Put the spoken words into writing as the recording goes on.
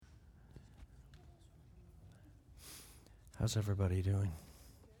How's everybody doing?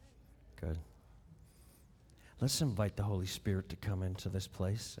 Good. Let's invite the Holy Spirit to come into this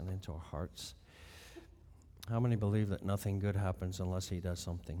place and into our hearts. How many believe that nothing good happens unless He does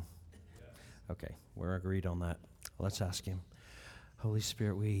something? Okay, we're agreed on that. Let's ask Him. Holy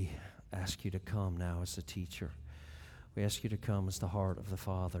Spirit, we ask You to come now as the teacher. We ask You to come as the heart of the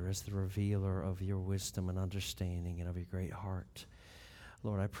Father, as the revealer of Your wisdom and understanding and of Your great heart.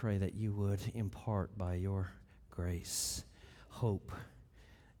 Lord, I pray that You would impart by Your grace hope,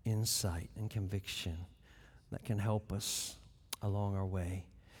 insight, and conviction that can help us along our way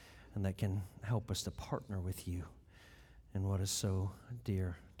and that can help us to partner with You in what is so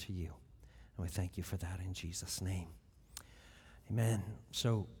dear to You. And we thank You for that in Jesus' name. Amen.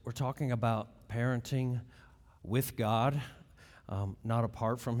 So we're talking about parenting with God, not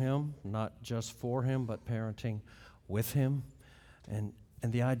apart from Him, not just for Him, but parenting with Him. And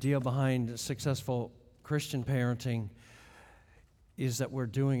the idea behind successful Christian parenting is that we're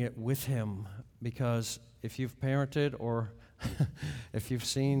doing it with Him, because if you've parented or if you've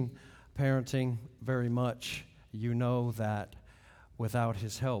seen parenting very much, you know that without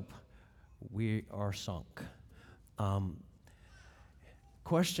His help, we are sunk.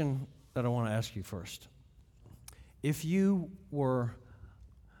 Question that I want to ask you first. If you were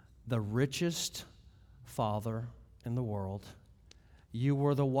the richest father in the world, you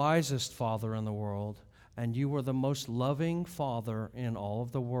were the wisest father in the world, and you were the most loving father in all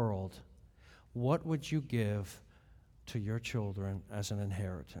of the world, what would you give to your children as an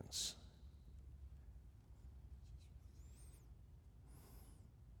inheritance?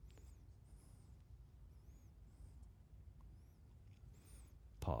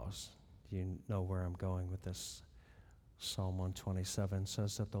 Pause. Do you know where I'm going with this? Psalm 127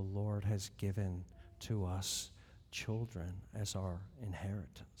 says that the Lord has given to us children as our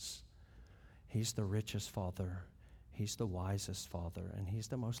inheritance. He's the richest father, He's the wisest father, and He's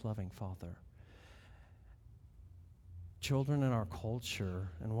the most loving father. Children in our culture,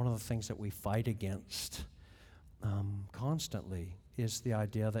 and one of the things that we fight against constantly, is the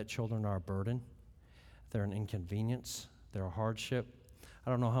idea that children are a burden, they're an inconvenience, they're a hardship. I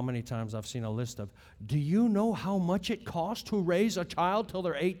don't know how many times I've seen a list of, do you know how much it costs to raise a child till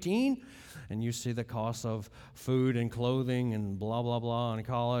they're 18? And you see the cost of food and clothing and blah, blah, blah, and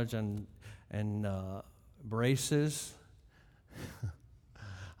college and braces.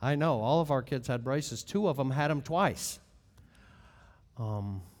 I know, all of our kids had braces. 2 of them had them twice.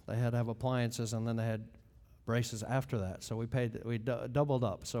 They had to have appliances, and then they had braces after that. So we doubled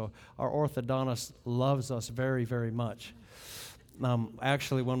up. So our orthodontist loves us very, very much.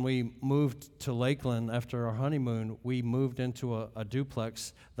 Actually, when we moved to Lakeland after our honeymoon, we moved into a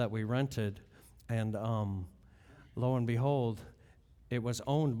duplex that we rented, and lo and behold, it was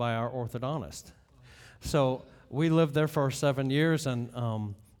owned by our orthodontist. So we lived there for 7 years, and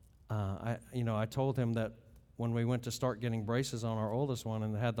I told him that when we went to start getting braces on our oldest one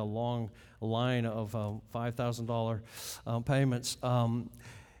and had the long line of $5,000 payments,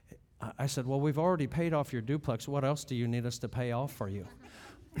 I said, well, we've already paid off your duplex. What else do you need us to pay off for you?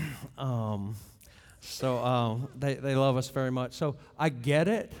 They love us very much. So I get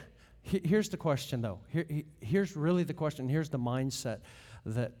it. Here's the question, though. Here's really the question. Here's the mindset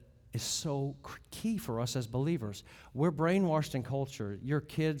that is so key for us as believers. We're brainwashed in culture. Your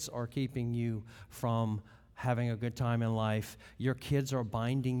kids are keeping you from having a good time in life. Your kids are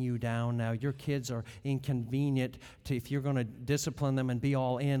binding you down now. Your kids are inconvenient to, if you're going to discipline them and be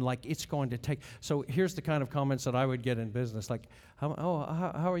all in, like it's going to take. So here's the kind of comments that I would get in business, like, how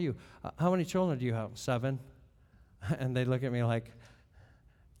are you? How many children do you have? 7? And they look at me like,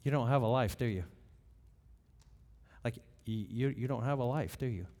 you don't have a life, do you? Like, you don't have a life, do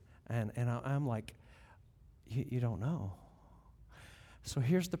you? And I'm like, you don't know. So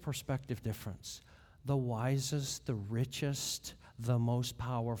here's the perspective difference. The wisest, the richest, the most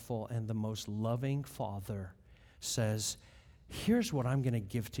powerful, and the most loving Father says, here's what I'm going to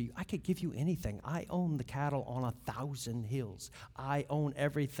give to you. I could give you anything. I own the cattle on 1,000 hills. I own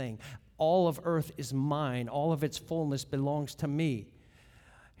everything. All of earth is mine. All of its fullness belongs to me.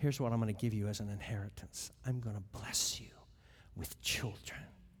 Here's what I'm going to give you as an inheritance. I'm going to bless you with children.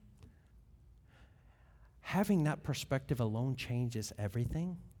 Having that perspective alone changes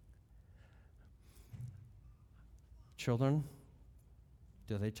everything. Children,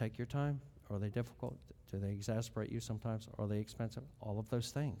 do they take your time? Are they difficult? Do they exasperate you sometimes? Are they expensive? All of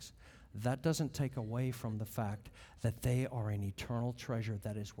those things. That doesn't take away from the fact that they are an eternal treasure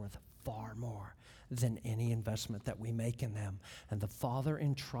that is worth far more than any investment that we make in them. And the Father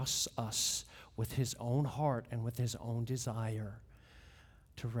entrusts us with His own heart and with His own desire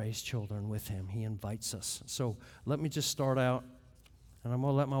to raise children with him. He invites us. So let me just start out, and I'm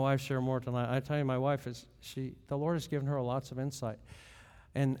going to let my wife share more tonight. I tell you, my wife the Lord has given her lots of insight,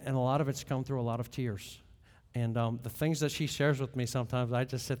 and a lot of it's come through a lot of tears. And the things that she shares with me sometimes, I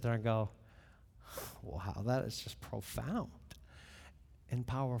just sit there and go, wow, that is just profound and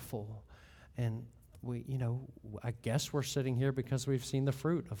powerful. And I guess we're sitting here because we've seen the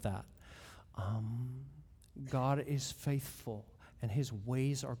fruit of that. God is faithful, and his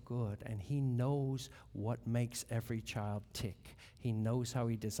ways are good, and he knows what makes every child tick. He knows how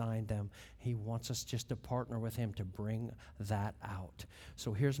he designed them. He wants us just to partner with him to bring that out.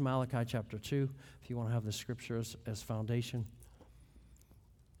 So here's Malachi chapter 2, if you want to have the scriptures as foundation.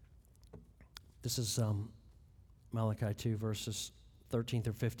 This is Malachi 2, verses 13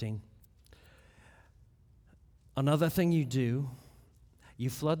 through 15. Another thing you do, you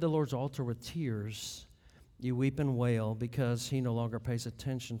flood the Lord's altar with tears. You weep and wail because he no longer pays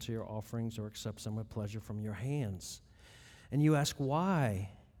attention to your offerings or accepts them with pleasure from your hands. And you ask, why?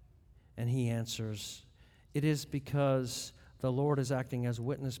 And he answers, it is because the Lord is acting as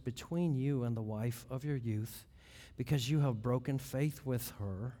witness between you and the wife of your youth, because you have broken faith with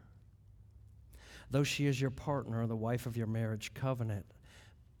her, though she is your partner, the wife of your marriage covenant.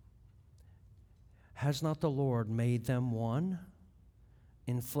 Has not the Lord made them one?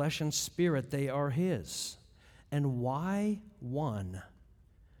 In flesh and spirit they are his. And why one?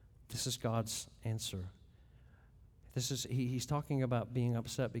 This is God's answer. He's talking about being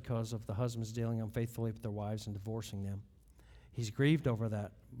upset because of the husbands dealing unfaithfully with their wives and divorcing them. He's grieved over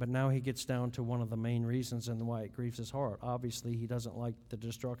that, but now he gets down to one of the main reasons and why it grieves his heart. Obviously, he doesn't like the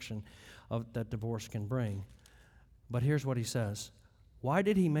destruction that divorce can bring. But here's what he says. Why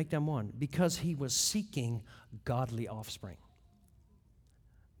did he make them one? Because he was seeking godly offspring.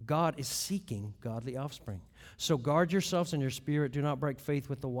 God is seeking godly offspring. So guard yourselves in your spirit. Do not break faith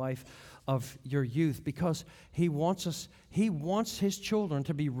with the wife of your youth, because he wants his children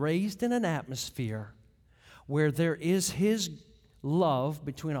to be raised in an atmosphere where there is his love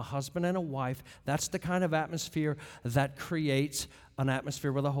between a husband and a wife. That's the kind of atmosphere that creates an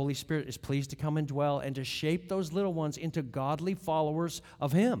atmosphere where the Holy Spirit is pleased to come and dwell and to shape those little ones into godly followers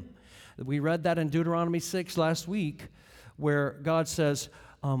of him. We read that in Deuteronomy 6 last week, where God says,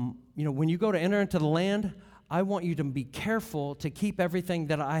 when you go to enter into the land, I want you to be careful to keep everything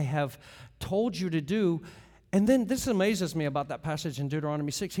that I have told you to do. And then this amazes me about that passage in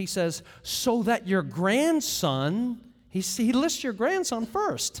Deuteronomy 6. He says, so that your grandson, he lists your grandson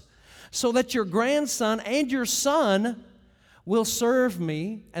first, so that your grandson and your son will serve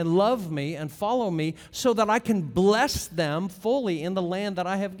me and love me and follow me, so that I can bless them fully in the land that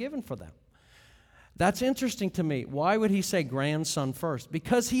I have given for them. That's interesting to me. Why would he say grandson first?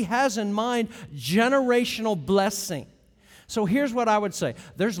 Because he has in mind generational blessing. So here's what I would say.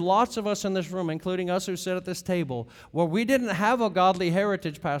 There's lots of us in this room, including us who sit at this table, where we didn't have a godly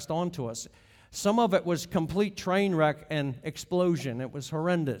heritage passed on to us. Some of it was complete train wreck and explosion. It was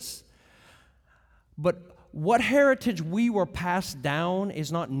horrendous. But what heritage we were passed down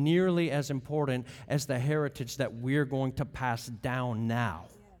is not nearly as important as the heritage that we're going to pass down now.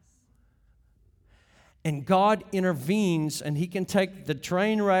 And God intervenes, and he can take the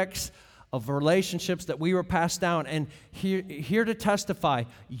train wrecks of relationships that we were passed down, and here to testify,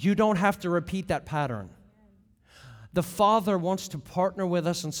 you don't have to repeat that pattern. The Father wants to partner with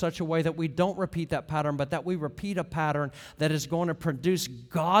us in such a way that we don't repeat that pattern, but that we repeat a pattern that is going to produce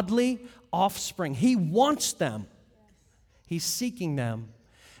godly offspring. He wants them. He's seeking them.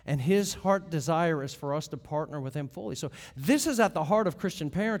 And his heart desire is for us to partner with him fully. So this is at the heart of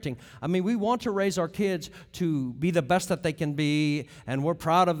Christian parenting. I mean, we want to raise our kids to be the best that they can be, and we're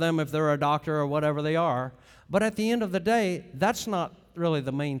proud of them if they're a doctor or whatever they are. But at the end of the day, that's not really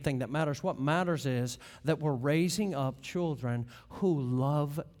the main thing that matters. What matters is that we're raising up children who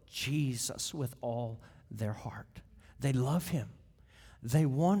love Jesus with all their heart. They love him. They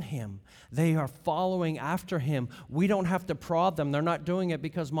want him. They are following after him. We don't have to prod them. They're not doing it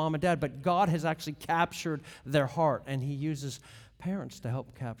because mom and dad, but God has actually captured their heart, and he uses parents to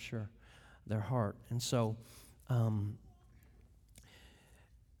help capture their heart. And so,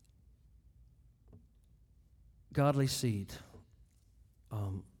 godly seed.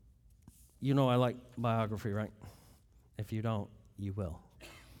 I like biography, right? If you don't, you will.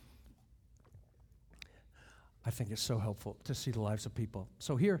 I think it's so helpful to see the lives of people.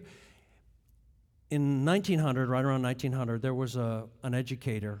 So here, in 1900, right around 1900, there was an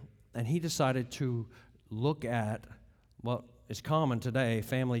educator, and he decided to look at what is common today,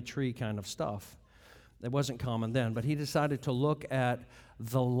 family tree kind of stuff. It wasn't common then, but he decided to look at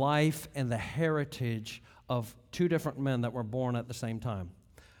the life and the heritage of two different men that were born at the same time.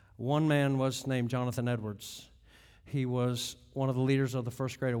 One man was named Jonathan Edwards. He was one of the leaders of the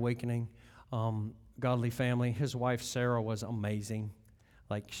First Great Awakening, godly family. His wife, Sarah, was amazing.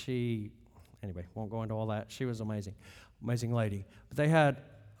 Anyway, won't go into all that. She was amazing lady. But they had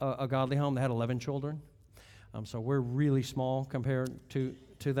a godly home. They had 11 children. So we're really small compared to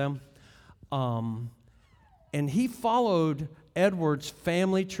them. And he followed Edward's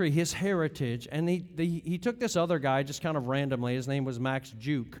family tree, his heritage, and he took this other guy just kind of randomly. His name was Max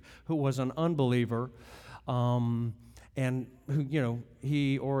Juke, who was an unbeliever, and who,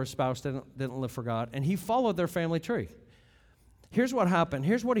 he or his spouse didn't live for God, and he followed their family tree. Here's what happened.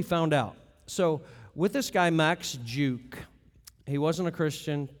 Here's what he found out. So with this guy, Max Juke, he wasn't a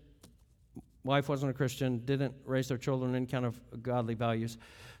Christian, wife wasn't a Christian, didn't raise their children in kind of godly values.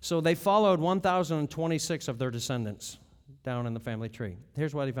 So they followed 1,026 of their descendants down in the family tree.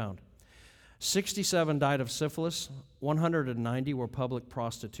 Here's what he found. 67 died of syphilis, 190 were public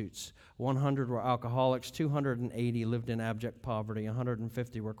prostitutes, 100 were alcoholics, 280 lived in abject poverty,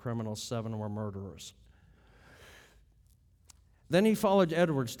 150 were criminals, 7 were murderers. Then he followed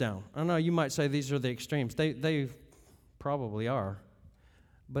Edwards down. I know you might say these are the extremes. They probably are.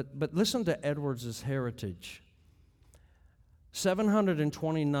 But listen to Edwards' heritage.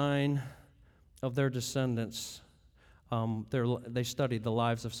 729 of their descendants, they studied the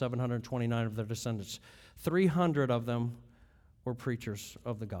lives of 729 of their descendants. 300 of them were preachers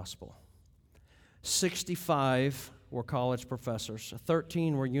of the gospel. 65 were college professors.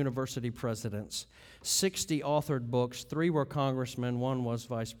 13 were university presidents. 60 authored books. 3 were congressmen. 1 was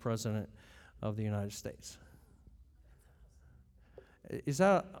vice president of the United States.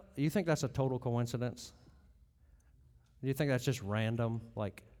 You think that's a total coincidence? Do you think that's just random?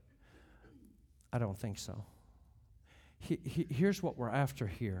 I don't think so. Here's what we're after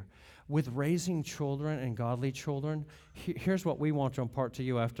here. With raising children and godly children, here's what we want to impart to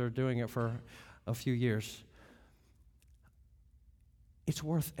you after doing it for a few years. It's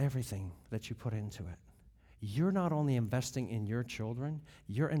worth everything that you put into it. You're not only investing in your children,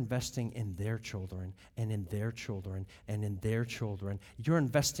 you're investing in their children and in their children and in their children. You're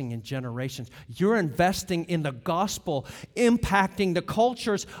investing in generations. You're investing in the gospel, impacting the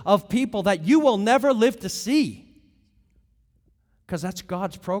cultures of people that you will never live to see. Because that's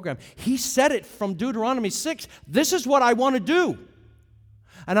God's program. He said it from Deuteronomy 6. This is what I want to do.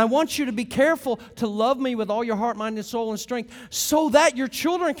 And I want you to be careful to love me with all your heart, mind, and soul and strength so that your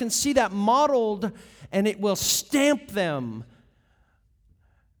children can see that modeled and it will stamp them.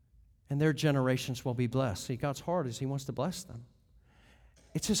 And their generations will be blessed. See, God's heart is He wants to bless them.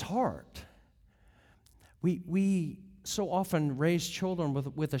 It's His heart. We so often raise children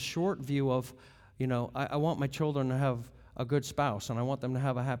with a short view of, I want my children to have a good spouse and I want them to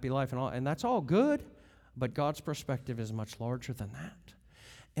have a happy life and that's all good, but God's perspective is much larger than that.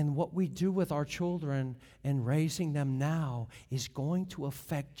 And what we do with our children and raising them now is going to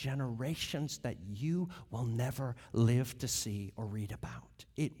affect generations that you will never live to see or read about.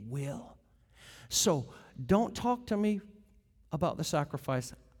 It will. So don't talk to me about the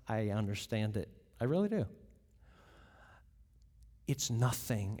sacrifice. I understand it. I really do. It's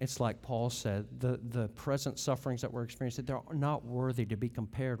nothing. It's like Paul said, the present sufferings that we're experiencing, they're not worthy to be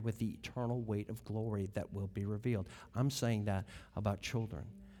compared with the eternal weight of glory that will be revealed. I'm saying that about children.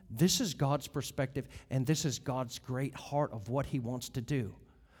 This is God's perspective, and this is God's great heart of what He wants to do.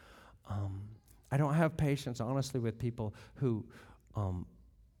 I don't have patience, honestly, with people who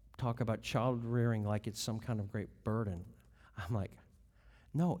talk about child rearing like it's some kind of great burden. I'm like,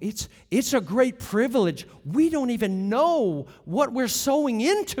 no, it's a great privilege. We don't even know what we're sowing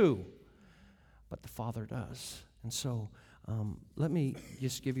into, but the Father does. And so let me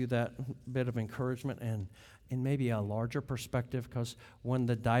just give you that bit of encouragement and maybe a larger perspective, because when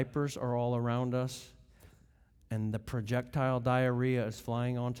the diapers are all around us and the projectile diarrhea is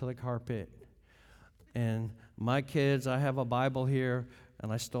flying onto the carpet, and my kids, I have a Bible here,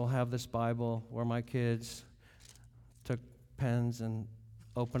 and I still have this Bible where my kids took pens and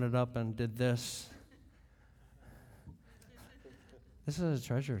opened it up and did this. This is a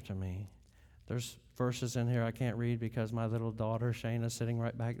treasure to me. There's verses in here I can't read because my little daughter, Shayna, is sitting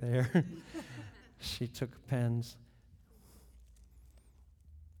right back there. She took pens.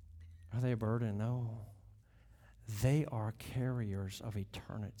 Are they a burden? No. They are carriers of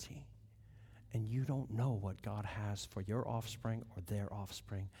eternity. And you don't know what God has for your offspring or their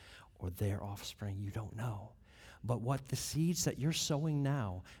offspring or their offspring. You don't know. But what the seeds that you're sowing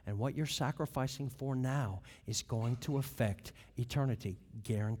now and what you're sacrificing for now is going to affect eternity.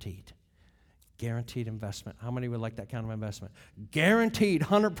 Guaranteed. Guaranteed investment. How many would like that kind of investment? Guaranteed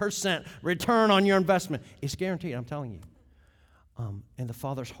 100% return on your investment. It's guaranteed, I'm telling you. And the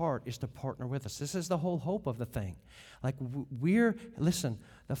Father's heart is to partner with us. This is the whole hope of the thing. Like listen,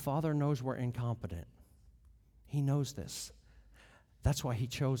 the Father knows we're incompetent. He knows this. That's why He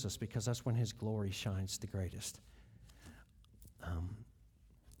chose us, because that's when His glory shines the greatest.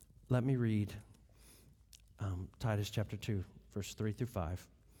 Let me read Titus chapter 2, verse 3 through 5.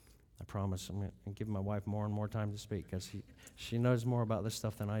 I promise I'm going to give my wife more and more time to speak, because she knows more about this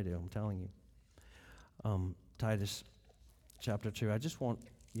stuff than I do, I'm telling you. Titus chapter 2. I just want,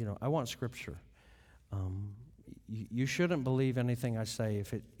 I want Scripture. You shouldn't believe anything I say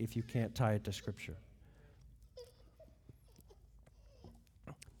if you can't tie it to Scripture.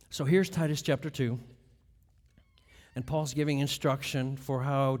 So here's Titus chapter 2. And Paul's giving instruction for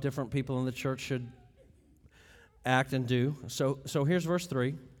how different people in the church should act and do. So here's verse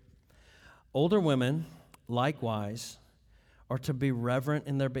 3. Older women, likewise, are to be reverent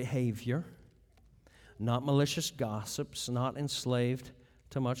in their behavior, not malicious gossips, not enslaved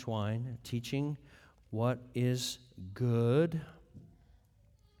to much wine, teaching what is good.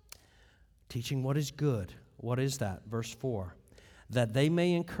 Teaching what is good. What is that? Verse 4. That they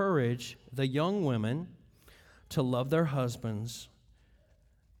may encourage the young women to love their husbands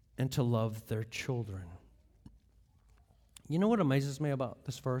and to love their children. You know what amazes me about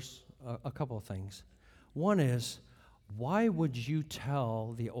this verse? A couple of things. One is, why would you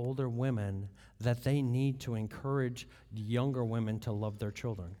tell the older women that they need to encourage the younger women to love their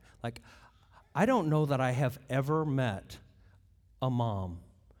children? Like, I don't know that I have ever met a mom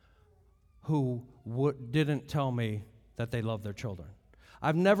who didn't tell me that they love their children.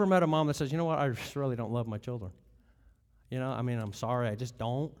 I've never met a mom that says, you know what, I just really don't love my children. I'm sorry, I just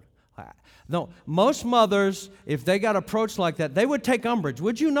don't. No, most mothers, if they got approached like that, they would take umbrage.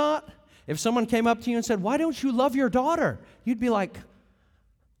 Would you not? If someone came up to you and said, why don't you love your daughter? You'd be like,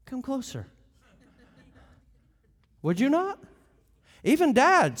 come closer. Would you not? Even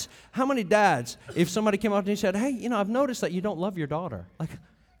dads. How many dads, if somebody came up to you and said, hey, I've noticed that you don't love your daughter. Like,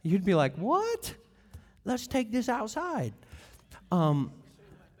 you'd be like, what? Let's take this outside.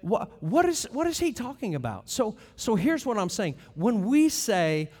 What is he talking about? So here's what I'm saying. When we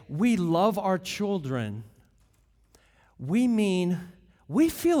say we love our children, we mean we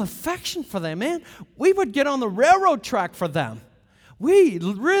feel affection for them, man. We would get on the railroad track for them. We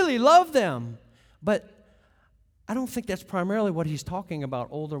really love them. But I don't think that's primarily what he's talking about,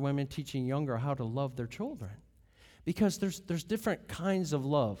 older women teaching younger how to love their children. Because there's different kinds of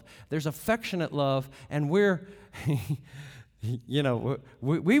love. There's affectionate love, and we're...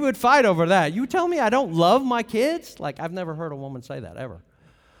 we would fight over that. You tell me I don't love my kids? Like, I've never heard a woman say that, ever.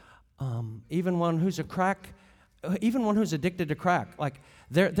 Even one who's addicted to crack, like,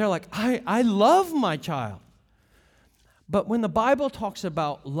 they're like, I love my child. But when the Bible talks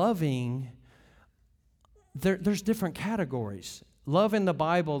about loving, there's different categories. Love in the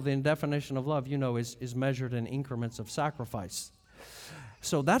Bible, the definition of love, is measured in increments of sacrifice.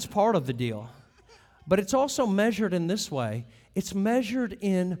 So that's part of the deal. But it's also measured in this way. It's measured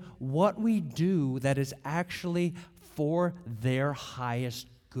in what we do that is actually for their highest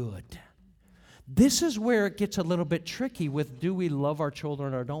good. This is where it gets a little bit tricky with, do we love our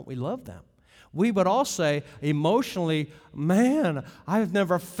children or don't we love them? We would all say emotionally, man, I've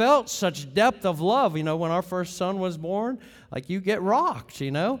never felt such depth of love. When our first son was born, like, you get rocked,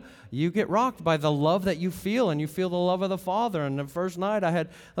 You get rocked by the love that you feel, and you feel the love of the Father. And the first night I had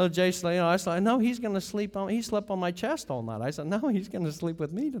little Jason, I said, no, he's going to sleep he slept on my chest all night. I said, no, he's going to sleep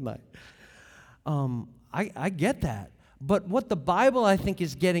with me tonight. I get that. But what the Bible, I think,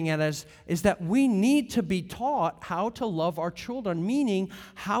 is getting at is that we need to be taught how to love our children, meaning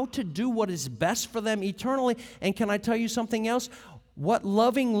how to do what is best for them eternally. And can I tell you something else? What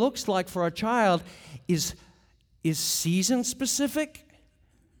loving looks like for a child is season specific.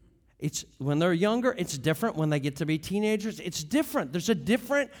 It's when they're younger, it's different. When they get to be teenagers, it's different. There's a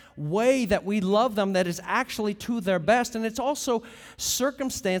different way that we love them that is actually to their best, and it's also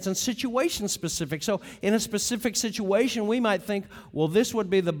circumstance and situation specific. So in a specific situation, we might think, well, this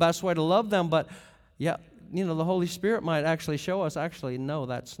would be the best way to love them, but yeah, the Holy Spirit might actually show us, actually, no,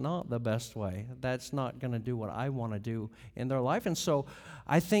 that's not the best way. That's not going to do what I want to do in their life. And so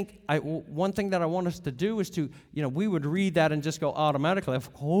I think one thing that I want us to do is to, we would read that and just go automatically,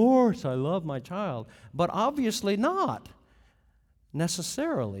 of course I love my child. But obviously not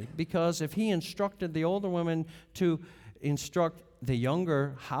necessarily, because if he instructed the older women to instruct the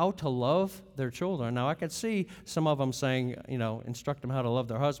younger how to love their children. Now, I could see some of them saying, instruct them how to love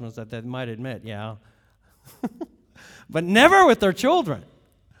their husbands, that they might admit, yeah, but never with their children.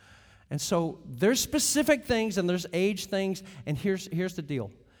 And so there's specific things and there's age things, and here's the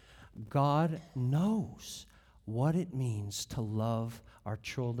deal. God knows what it means to love our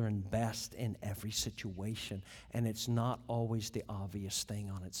children best in every situation. And it's not always the obvious thing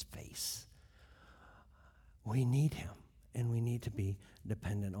on its face. We need him, and we need to be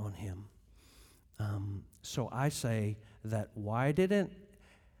dependent on him. So I say that why didn't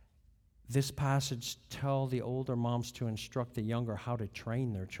this passage tell the older moms to instruct the younger how to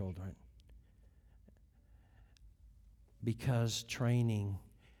train their children? Because training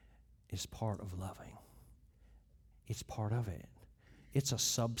is part of loving. It's part of it. It's a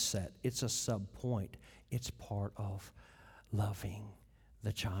subset. It's a sub-point. It's part of loving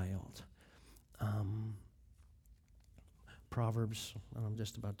the child. Proverbs, and I'm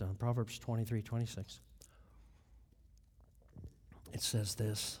just about done. Proverbs 23:26. It says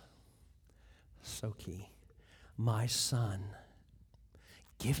this, so key. My son,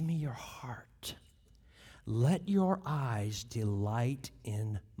 give me your heart. Let your eyes delight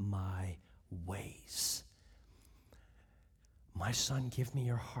in my ways. My son, give me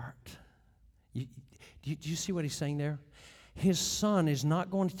your heart. Do you see what he's saying there? His son is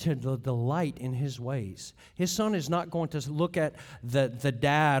not going to delight in his ways. His son is not going to look at the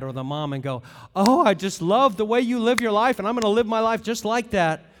dad or the mom and go, oh, I just love the way you live your life, and I'm going to live my life just like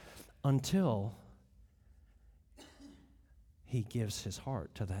that, until he gives his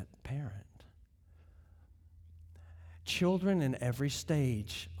heart to that parent. Children in every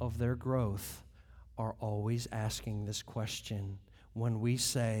stage of their growth are always asking this question when we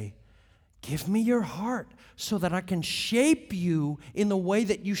say, give me your heart so that I can shape you in the way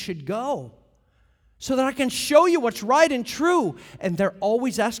that you should go, so that I can show you what's right and true. And they're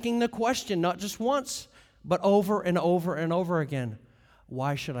always asking the question, not just once, but over and over and over again.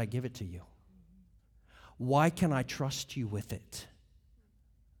 Why should I give it to you? Why can I trust you with it?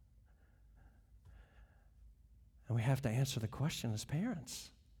 And we have to answer the question as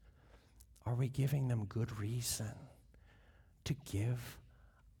parents. Are we giving them good reason to give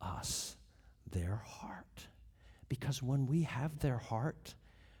us their heart? Because when we have their heart,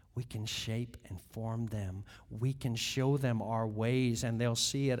 we can shape and form them. We can show them our ways, and they'll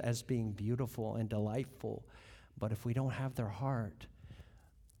see it as being beautiful and delightful. But if we don't have their heart,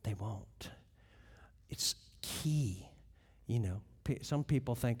 they won't. It's key. You know, some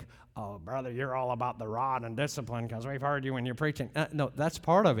people think, oh, brother, you're all about the rod and discipline because we've heard you when you're preaching. No, that's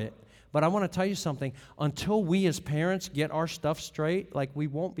part of it. But I want to tell you something. Until we as parents get our stuff straight, like, we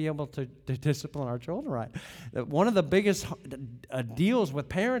won't be able to discipline our children right. One of the biggest deals with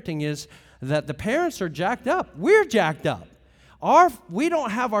parenting is that the parents are jacked up. We're jacked up. We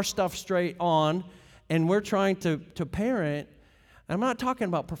don't have our stuff straight on, and we're trying to parent. I'm not talking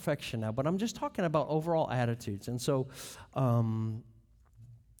about perfection now, but I'm just talking about overall attitudes. And so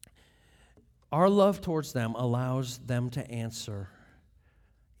our love towards them allows them to answer,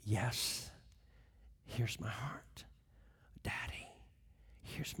 yes, here's my heart. Daddy,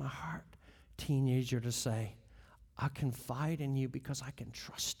 here's my heart. Teenager to say, I confide in you because I can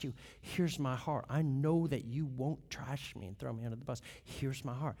trust you. Here's my heart. I know that you won't trash me and throw me under the bus. Here's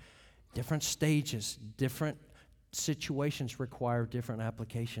my heart. Different stages, different situations require different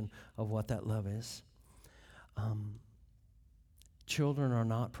application of what that love is. Children are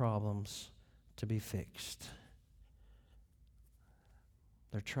not problems to be fixed.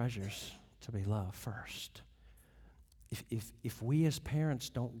 They're treasures to be loved first. If we as parents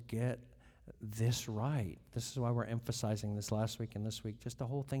don't get this right, this is why we're emphasizing this last week and this week, just the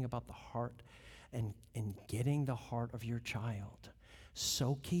whole thing about the heart and getting the heart of your child.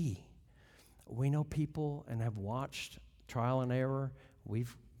 So key. We know people and have watched trial and error.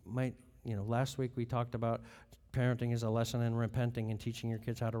 Last week we talked about parenting is a lesson in repenting and teaching your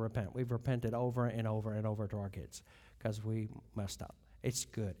kids how to repent. We've repented over and over and over to our kids because we messed up. It's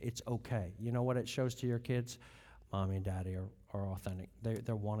good. It's okay. You know what it shows to your kids? Mommy and daddy are authentic.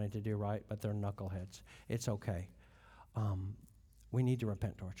 They're wanting to do right, but they're knuckleheads. It's okay. We need to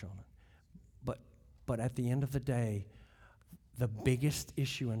repent to our children. But at the end of the day, the biggest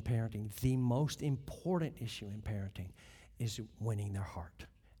issue in parenting, the most important issue in parenting, is winning their heart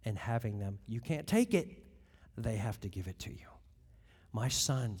and having them. You can't take it. They have to give it to you. My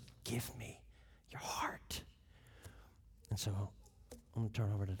son, give me your heart. And so I'm going to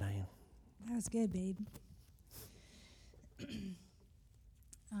turn over to Diane. That was good, babe.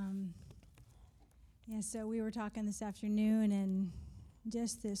 So we were talking this afternoon, and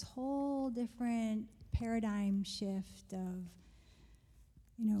just this whole different paradigm shift of,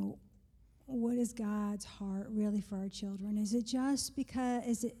 what is God's heart really for our children? Is it just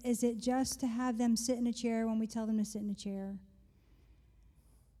is it just to have them sit in a chair when we tell them to sit in a chair?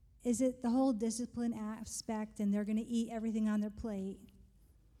 Is it the whole discipline aspect, and they're going to eat everything on their plate,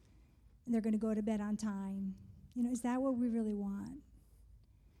 and they're going to go to bed on time? Is that what we really want?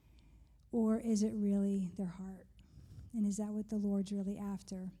 Or is it really their heart? And is that what the Lord's really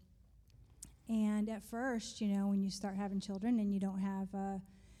after? And at first, when you start having children and you don't have,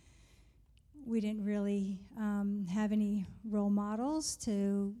 we didn't really have any role models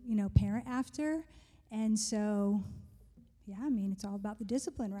to, parent after. And so, it's all about the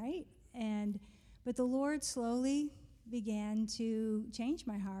discipline, right? But the Lord slowly began to change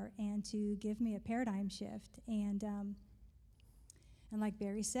my heart and to give me a paradigm shift. And like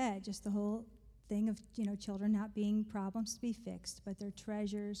Barry said, just the whole thing of, children not being problems to be fixed, but they're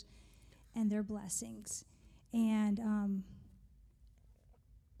treasures and their blessings. And,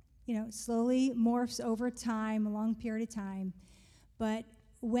 slowly morphs over time, a long period of time. But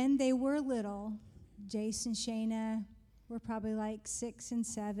when they were little, Jace and Shayna were probably like 6 and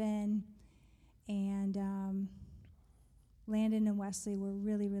 7, and Landon and Wesley were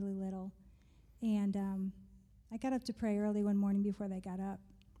really, really little. And I got up to pray early one morning before they got up.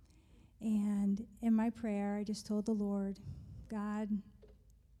 And in my prayer, I just told the Lord, God,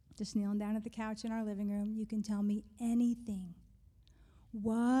 just kneeling down at the couch in our living room, you can tell me anything.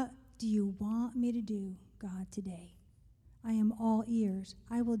 What do you want me to do, God, today? I am all ears.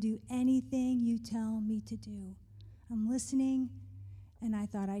 I will do anything you tell me to do. I'm listening, and I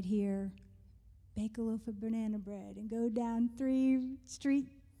thought I'd hear, bake a loaf of banana bread and go down 3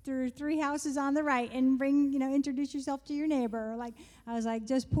 houses on the right and bring, introduce yourself to your neighbor. I was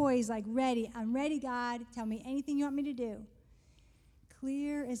just poised, ready. I'm ready, God. Tell me anything you want me to do.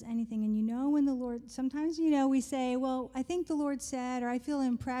 Clear as anything. And when the Lord, sometimes, we say, well, I think the Lord said, or I feel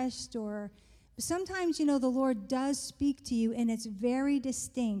impressed, or sometimes, the Lord does speak to you, and it's very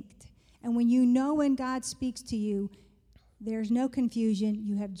distinct. And when God speaks to you, there's no confusion.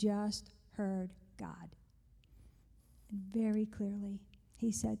 You have just heard God. And very clearly,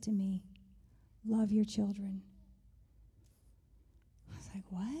 he said to me, love your children. I was like,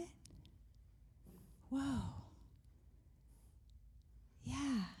 what? Whoa.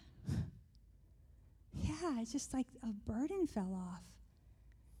 Yeah. It's just like a burden fell off.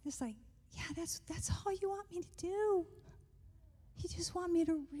 Just that's all you want me to do. You just want me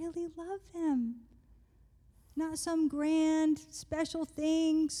to really love them. Not some grand, special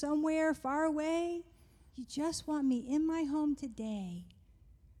thing somewhere far away. You just want me in my home today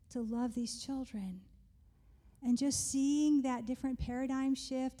to love these children. And just seeing that different paradigm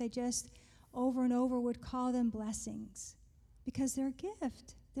shift, I just over and over would call them blessings because they're a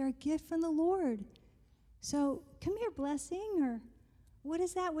gift. They're a gift from the Lord. So come here, blessing, or what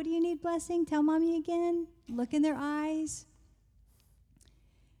is that? What do you need, blessing? Tell mommy again. Look in their eyes.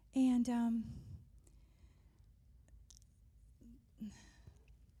 And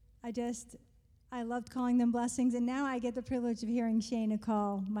I loved calling them blessings, and now I get the privilege of hearing Shayna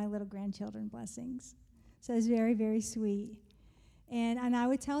call my little grandchildren blessings. So it's very, very sweet. And I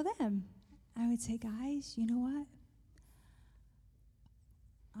would tell them, I would say, guys, you know what?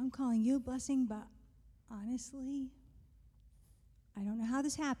 I'm calling you a blessing, but honestly, I don't know how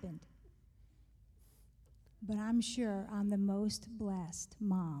this happened, but I'm sure I'm the most blessed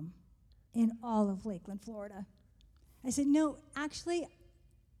mom in all of Lakeland, Florida. I said, no, actually,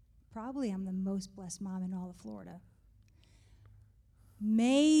 probably I'm the most blessed mom in all of Florida.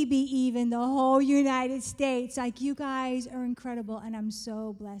 Maybe even the whole United States. You guys are incredible, and I'm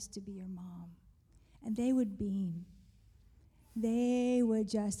so blessed to be your mom. And they would beam. They would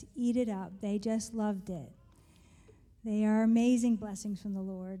just eat it up. They just loved it. They are amazing blessings from the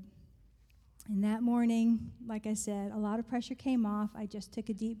Lord. And that morning, like I said, a lot of pressure came off. I just took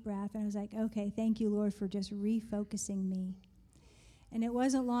a deep breath, and I was like, okay, thank you, Lord, for just refocusing me. And it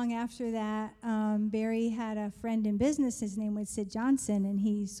wasn't long after that, Barry had a friend in business. His name was Sid Johnson, and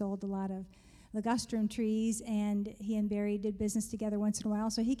he sold a lot of ligustrum trees, and he and Barry did business together once in a while.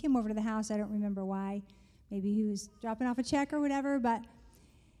 So he came over to the house. I don't remember why. Maybe he was dropping off a check or whatever, but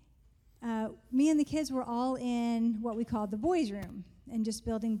me and the kids were all in what we called the boys' room and just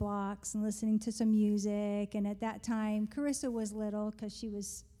building blocks and listening to some music. And at that time, Carissa was little because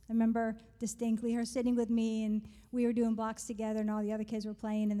I remember distinctly her sitting with me, and we were doing blocks together, and all the other kids were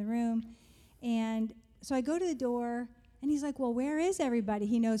playing in the room. And so I go to the door, and he's like, well, where is everybody?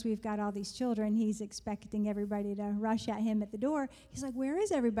 He knows we've got all these children. He's expecting everybody to rush at him at the door. He's like, where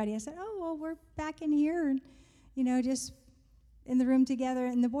is everybody? I said, oh, well, we're back in here, and, just in the room together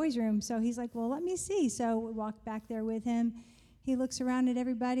in the boys' room. So he's like, well, let me see. So we walked back there with him. He looks around at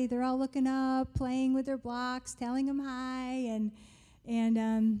everybody. They're all looking up, playing with their blocks, telling them hi,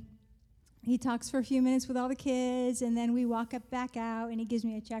 and he talks for a few minutes with all the kids, and then we walk back out, and he gives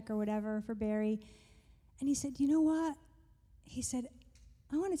me a check or whatever for Barry. And he said, you know what? He said,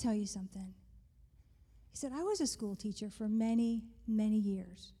 I want to tell you something. He said, I was a school teacher for many, many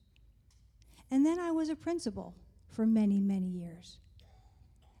years. And then I was a principal for many, many years.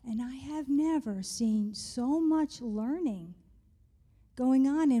 And I have never seen so much learning going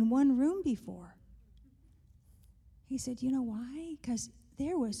on in one room before. He said, you know why? Because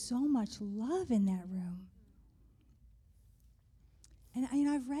there was so much love in that room. And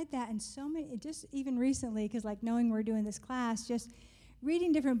I've read that in so many, just even recently, because like knowing we're doing this class, just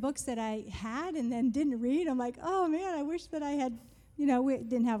reading different books that I had and then didn't read, I'm like, oh man, I wish that I had, we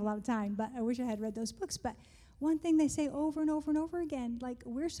didn't have a lot of time, but I wish I had read those books. But one thing they say over and over and over again, like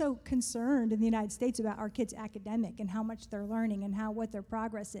we're so concerned in the United States about our kids' academic and how much they're learning and what their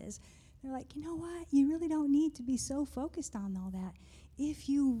progress is. They're like, you know what? You really don't need to be so focused on all that. If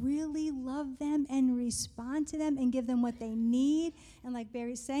you really love them and respond to them and give them what they need, and like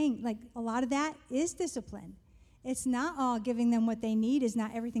Barry's saying, like a lot of that is discipline. It's not all giving them what they need is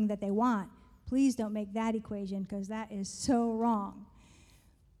not everything that they want. Please don't make that equation because that is so wrong.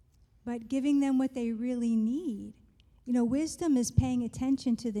 But giving them what they really need. Wisdom is paying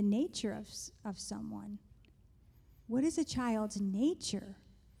attention to the nature of someone. What is a child's nature?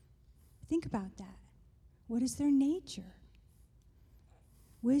 Think about that. What is their nature?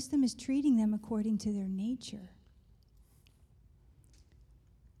 Wisdom is treating them according to their nature.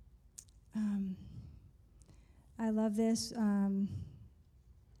 I love this.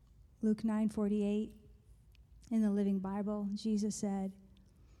 Luke 9:48 in the Living Bible, Jesus said,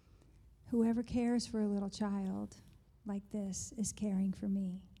 whoever cares for a little child like this is caring for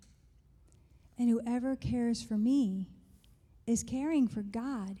me. And whoever cares for me is caring for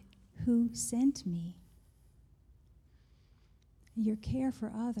God who sent me. Your care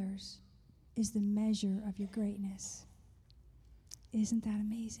for others is the measure of your greatness. Isn't that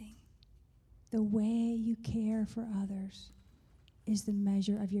amazing? The way you care for others is the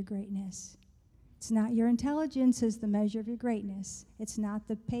measure of your greatness. It's not your intelligence is the measure of your greatness. It's not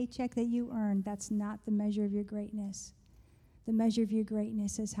the paycheck that you earn. That's not the measure of your greatness. The measure of your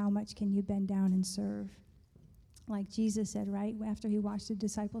greatness is how much can you bend down and serve. Like Jesus said, right, after he washed the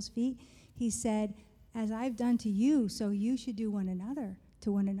disciples' feet, he said, as I've done to you, so you should do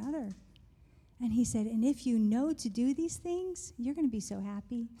to one another. And he said, and if you know to do these things, you're going to be so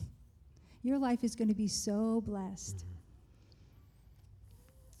happy. Your life is going to be so blessed.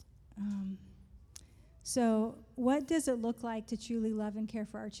 So what does it look like to truly love and care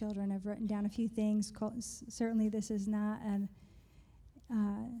for our children? I've written down a few things. Certainly this is not an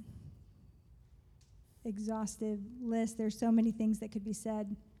exhaustive list. There's so many things that could be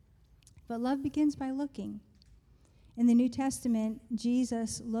said. But love begins by looking. In the New Testament,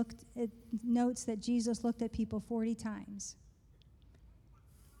 notes that Jesus looked at people 40 times.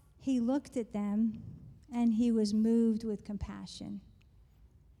 He looked at them and he was moved with compassion.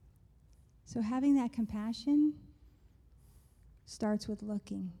 So having that compassion starts with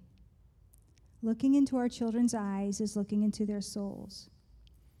looking. Looking into our children's eyes is looking into their souls.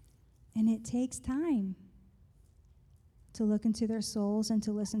 And it takes time to look into their souls and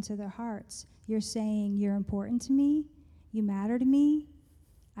to listen to their hearts. You're saying, you're important to me, you matter to me,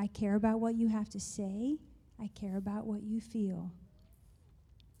 I care about what you have to say, I care about what you feel.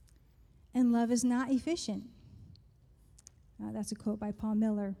 And love is not efficient. That's a quote by Paul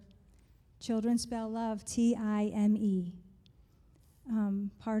Miller. Children spell love T-I-M-E.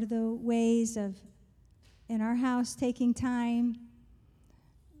 Part of the ways of, in our house, taking time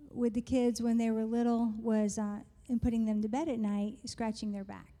with the kids when they were little was in putting them to bed at night, scratching their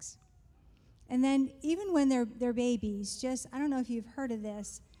backs. And then even when they're babies, just, I don't know if you've heard of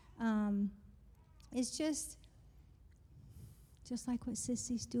this, it's just like what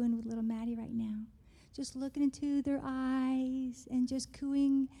Sissy's doing with little Maddie right now. Just looking into their eyes and just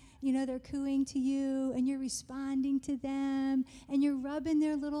cooing, they're cooing to you and you're responding to them and you're rubbing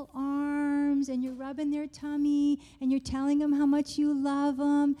their little arms and you're rubbing their tummy and you're telling them how much you love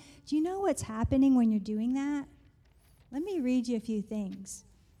them. Do you know what's happening when you're doing that? Let me read you a few things.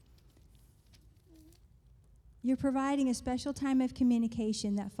 You're providing a special time of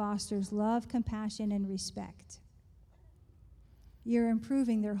communication that fosters love, compassion, and respect. You're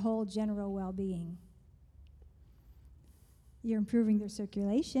improving their whole general well-being. You're improving their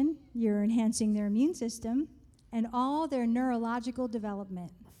circulation. You're enhancing their immune system and all their neurological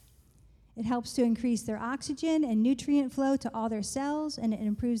development. It helps to increase their oxygen and nutrient flow to all their cells, and it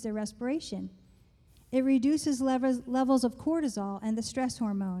improves their respiration. It reduces levels of cortisol and the stress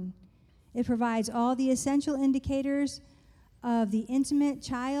hormone. It provides all the essential indicators of the intimate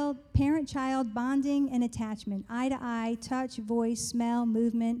parent-child bonding and attachment, eye-to-eye, touch, voice, smell,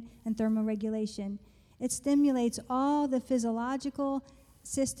 movement, and thermoregulation. It stimulates all the physiological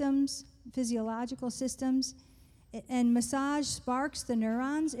systems, physiological systems. And massage sparks the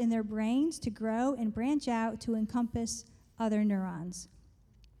neurons in their brains to grow and branch out to encompass other neurons.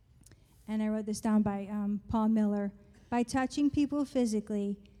 And I wrote this down by Paul Miller. By touching people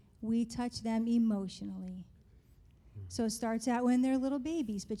physically, we touch them emotionally. So it starts out when they're little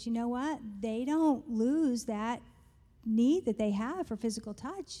babies, but you know what? They don't lose that need that they have for physical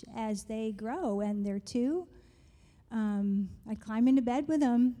touch as they grow, and they're 2. I'd climb into bed with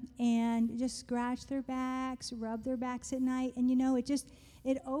them and just scratch their backs, rub their backs at night, and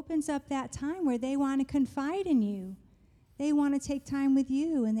it opens up that time where they want to confide in you. They want to take time with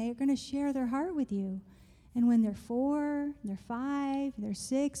you, and they're going to share their heart with you. And when they're 4, they're 5, they're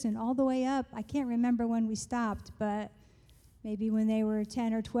 6, and all the way up, I can't remember when we stopped, but maybe when they were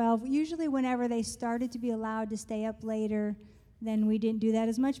 10 or 12. Usually whenever they started to be allowed to stay up later, then we didn't do that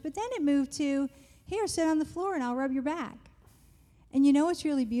as much. But then it moved to, here, sit on the floor and I'll rub your back. And you know what's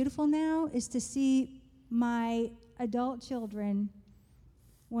really beautiful now is to see my adult children.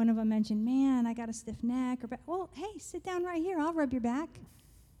 One of them mentioned, man, I got a stiff neck. Well, hey, sit down right here. I'll rub your back.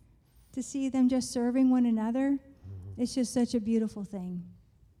 To see them just serving one another, it's just such a beautiful thing.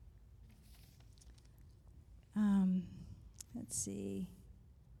 Let's see.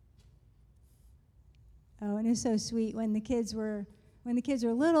 Oh, and it's so sweet when the kids were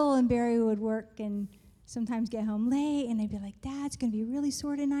little, and Barry would work and sometimes get home late, and they'd be like, Dad's going to be really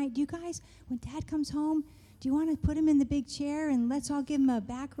sore tonight. Do you guys, when Dad comes home, do you want to put him in the big chair and let's all give him a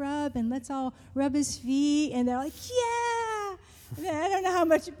back rub and let's all rub his feet? And they're like, yeah. And I don't know how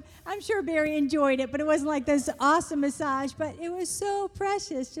much, I'm sure Barry enjoyed it, but it wasn't like this awesome massage, but it was so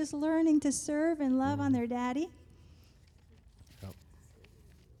precious, just learning to serve and love on their daddy. Yep.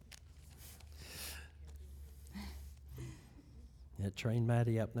 Yeah, train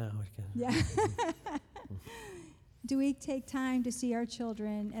Maddie up now. Yeah. Do we take time to see our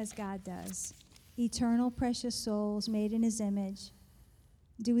children as God does? Eternal, precious souls made in his image.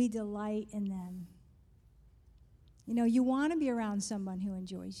 Do we delight in them? You know, you want to be around someone who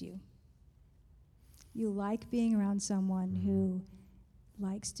enjoys you. You like being around someone who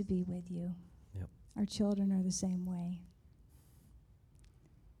likes to be with you. Yep. Our children are the same way.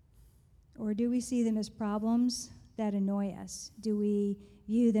 Or do we see them as problems that annoy us? Do we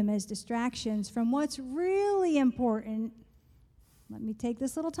view them as distractions from what's really important? Let me take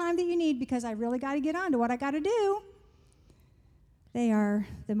this little time that you need because I really got to get on to what I got to do. They are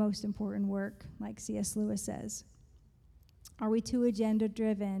the most important work, like C.S. Lewis says. Are we too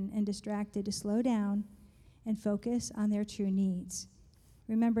agenda-driven and distracted to slow down and focus on their true needs?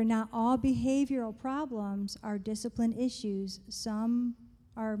 Remember, not all behavioral problems are discipline issues. Some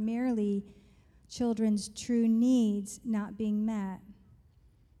are merely children's true needs not being met.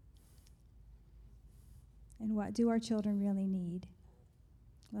 And what do our children really need?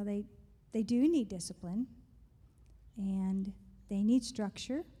 Well, they do need discipline, and they need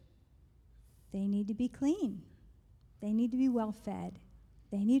structure. They need to be clean. They need to be well fed.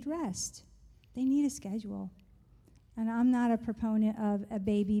 They need rest. They need a schedule. And I'm not a proponent of a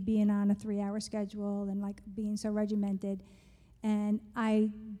baby being on a 3-hour schedule and like being so regimented. And I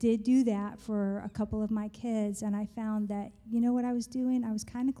did do that for a couple of my kids, and I found that, you know what I was doing? I was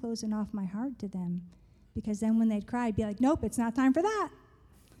kind of closing off my heart to them, because then when they'd cry, I'd be like, nope, it's not time for that.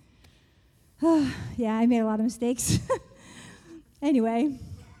 Yeah, I made a lot of mistakes. Anyway,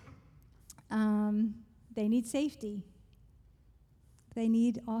 they need safety. They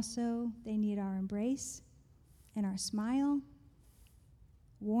need our embrace and our smile,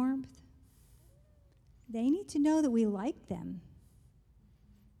 warmth. They need to know that we like them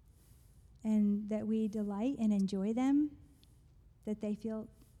and that we delight and enjoy them, that they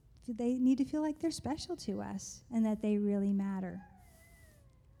need to feel like they're special to us and that they really matter.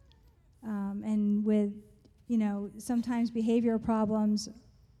 And with, sometimes behavioral problems,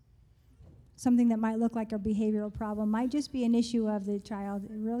 something that might look like a behavioral problem might just be an issue of the child.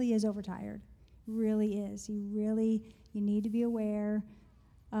 It really is overtired. Really is. You need to be aware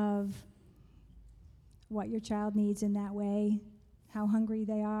of what your child needs in that way, how hungry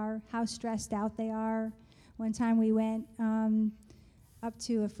they are, how stressed out they are. One time we went up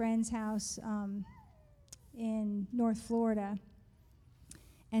to a friend's house in North Florida.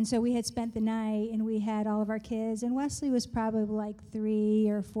 And so we had spent the night, and we had all of our kids, and Wesley was probably like 3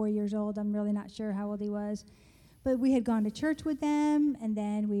 or 4 years old. I'm really not sure how old he was. But we had gone to church with them, and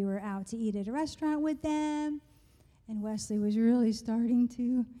then we were out to eat at a restaurant with them. And Wesley was really starting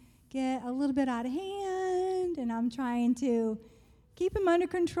to get a little bit out of hand, and I'm trying to keep him under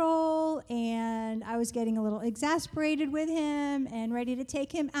control, and I was getting a little exasperated with him and ready to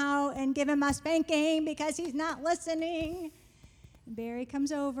take him out and give him a spanking because he's not listening. Barry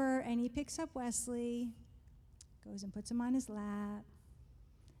comes over and he picks up Wesley, goes and puts him on his lap,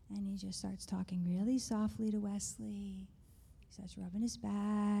 and he just starts talking really softly to Wesley. He starts rubbing his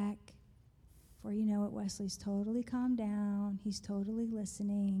back. Before you know it, Wesley's totally calmed down. He's totally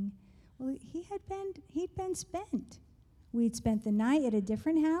listening. Well, he'd been spent. We'd spent the night at a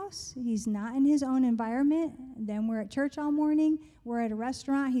different house. He's not in his own environment. Then we're at church all morning. We're at a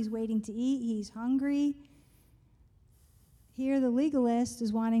restaurant. He's waiting to eat. He's hungry. Here, the legalist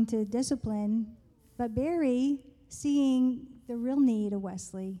is wanting to discipline, but Barry, seeing the real need of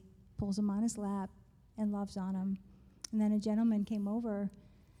Wesley, pulls him on his lap and loves on him. And then a gentleman came over,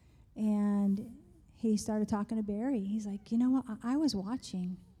 and he started talking to Barry. He's like, you know what? I was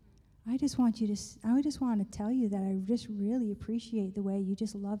watching. I just want to tell you that I just really appreciate the way you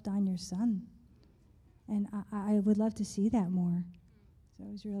just loved on your son. And I would love to see that more. So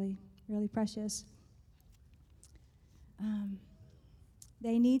it was really, really precious.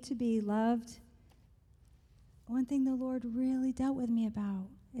 They need to be loved. One thing the Lord really dealt with me about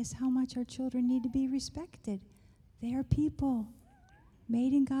is how much our children need to be respected. They are people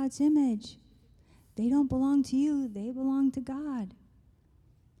made in God's image. They don't belong to you. They belong to God.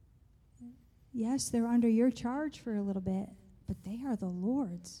 Yes, they're under your charge for a little bit, but they are the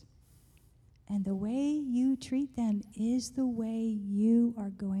Lord's. And the way you treat them is the way you are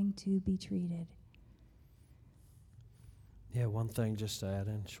going to be treated. Yeah, one thing just to add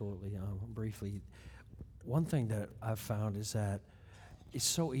in shortly, briefly, one thing that I've found is that it's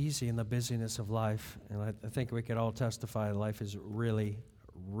so easy in the busyness of life, and I think we could all testify life is really,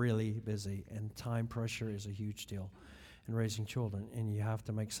 really busy, and time pressure is a huge deal in raising children, and you have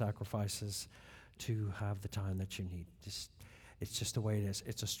to make sacrifices to have the time that you need. It's just the way it is.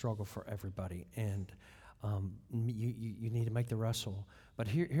 It's a struggle for everybody, and you need to make the wrestle. But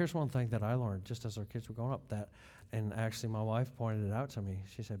here's one thing that I learned just as our kids were growing up, and actually my wife pointed it out to me.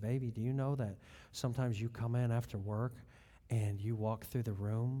 She said, baby, do you know that sometimes you come in after work and you walk through the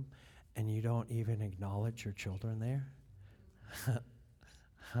room and you don't even acknowledge your children there?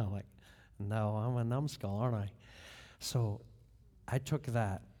 I'm like, no, I'm a numbskull, aren't I? So I took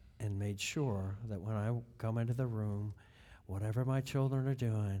that and made sure that when I come into the room, whatever my children are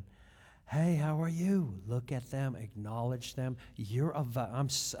doing, hey, how are you? Look at them, acknowledge them. I'm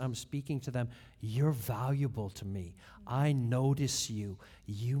speaking to them. You're valuable to me. I notice you.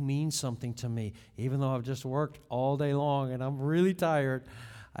 You mean something to me. Even though I've just worked all day long and I'm really tired,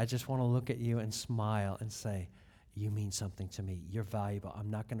 I just want to look at you and smile and say, you mean something to me. You're valuable. I'm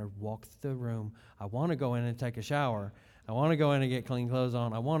not going to walk through the room. I want to go in and take a shower. I want to go in and get clean clothes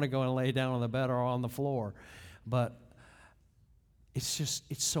on. I want to go and lay down on the bed or on the floor. But it's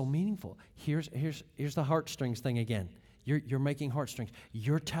so meaningful. Here's the heartstrings thing again. You're making heartstrings.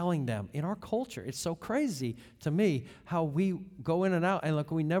 You're telling them. In our culture, it's so crazy to me how we go in and out and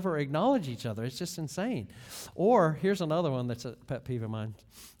look, we never acknowledge each other. It's just insane. Or here's another one that's a pet peeve of mine.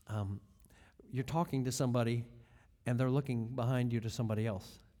 You're talking to somebody and they're looking behind you to somebody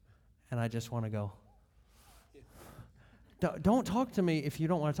else. And I just want to go, don't talk to me if you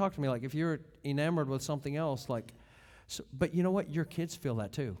don't want to talk to me. Like if you're enamored with something else, like, so, but you know what? Your kids feel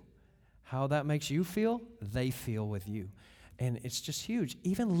that too. How that makes you feel, they feel with you. And it's just huge.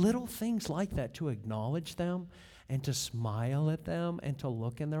 Even little things like that, to acknowledge them and to smile at them and to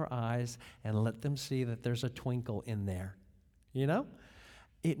look in their eyes and let them see that there's a twinkle in there. You know?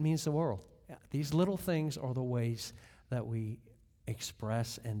 It means the world. These little things are the ways that we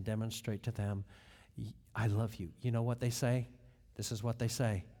express and demonstrate to them, I love you. You know what they say? This is what they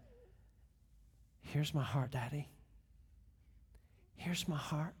say. Here's my heart, Daddy. Here's my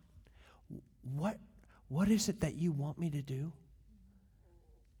heart. What is it that you want me to do?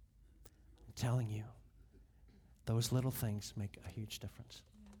 I'm telling you, those little things make a huge difference.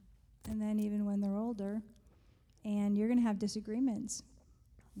 And then even when they're older, and you're going to have disagreements.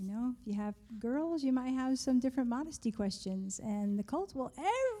 You know, if you have girls, you might have some different modesty questions. And the cults, well,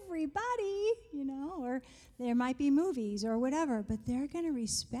 everybody, you know, or there might be movies or whatever, but they're going to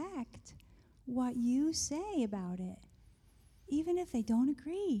respect what you say about it, even if they don't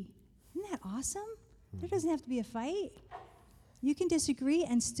agree. Isn't that awesome? There doesn't have to be a fight. You can disagree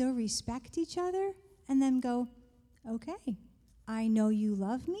and still respect each other and then go, okay, I know you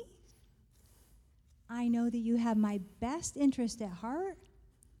love me. I know that you have my best interest at heart.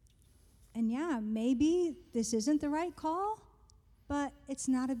 And yeah, maybe this isn't the right call, but it's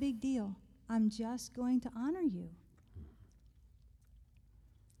not a big deal. I'm just going to honor you.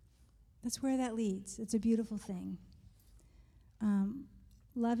 That's where that leads. It's a beautiful thing.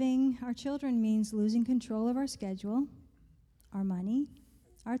 Loving our children means losing control of our schedule, our money,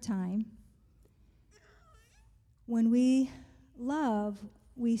 our time. When we love,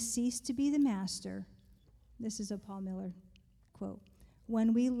 we cease to be the master. This is a Paul Miller quote.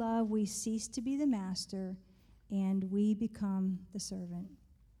 When we love, we cease to be the master, and we become the servant.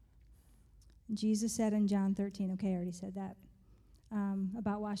 Jesus said in John 13, okay, I already said that,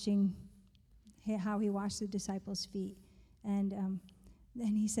 about washing, how he washed the disciples' feet. And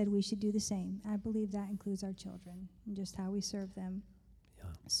then he said we should do the same. I believe that includes our children and just how we serve them. Yeah.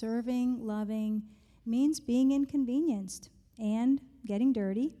 Serving, loving, means being inconvenienced and getting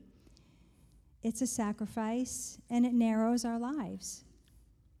dirty. It's a sacrifice, and it narrows our lives.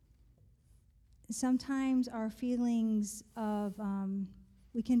 Sometimes our feelings of,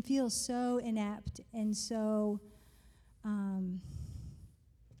 we can feel so inept and so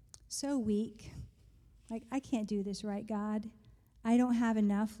weak. Like, I can't do this right, God. I don't have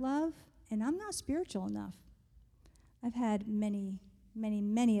enough love, and I'm not spiritual enough. I've had many, many,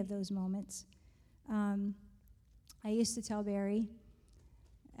 many of those moments. I used to tell Barry,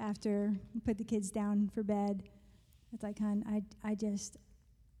 after we put the kids down for bed, it's like, hon, I just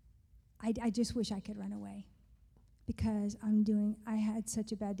wish I could run away because I had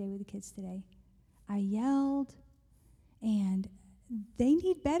such a bad day with the kids today. I yelled, and they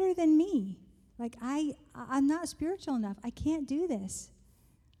need better than me. Like, I'm not spiritual enough. I can't do this.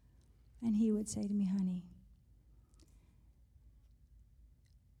 And he would say to me, honey,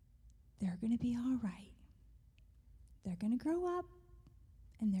 they're going to be all right. They're going to grow up,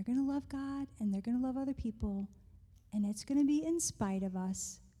 and they're going to love God, and they're going to love other people, and it's going to be in spite of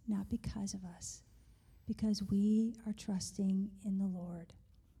us, not because of us, because we are trusting in the Lord.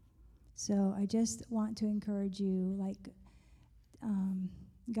 So I just want to encourage you,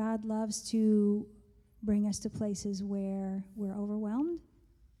 God loves to bring us to places where we're overwhelmed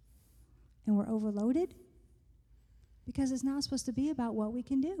and we're overloaded, because it's not supposed to be about what we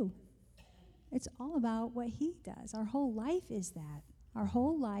can do. It's all about what he does. Our whole life is that. Our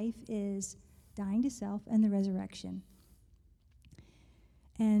whole life is dying to self and the resurrection.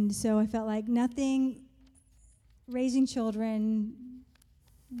 And so I felt like raising children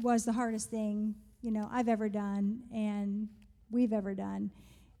was the hardest thing, I've ever done and we've ever done.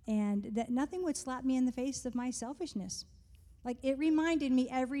 And that nothing would slap me in the face of my selfishness. Like, it reminded me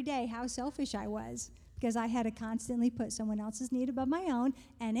every day how selfish I was, because I had to constantly put someone else's need above my own,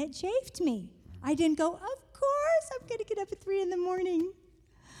 and it chafed me. I didn't go, of course I'm going to get up at 3 a.m.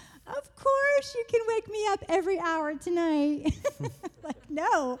 Of course you can wake me up every hour tonight. Like,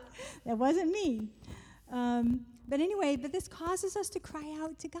 no, that wasn't me. But this causes us to cry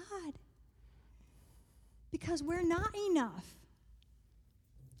out to God, because we're not enough.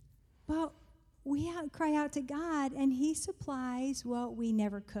 But we cry out to God, and he supplies what we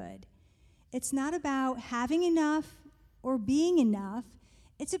never could. It's not about having enough or being enough.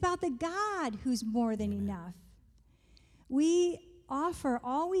 It's about the God who's more than enough. We offer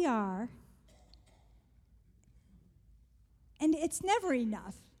all we are, and it's never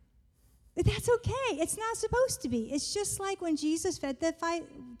enough. But that's okay. It's not supposed to be. It's just like when Jesus fed the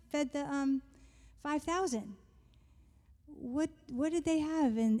 5,000. What did they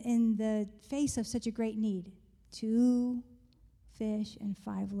have in the face of such a great need? 2 fish and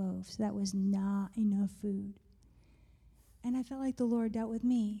 5 loaves. That was not enough food. And I felt like the Lord dealt with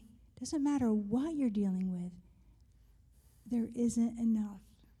me. Doesn't matter what you're dealing with, there isn't enough.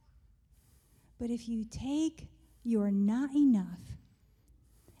 But if you take your not enough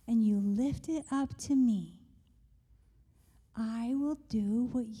and you lift it up to me, I will do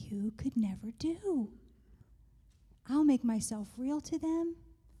what you could never do. I'll make myself real to them.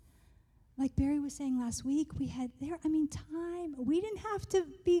 Like Barry was saying last week, we had time. We didn't have to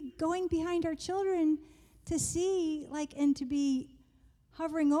be going behind our children to see, and to be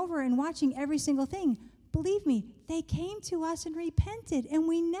hovering over and watching every single thing. Believe me, they came to us and repented, and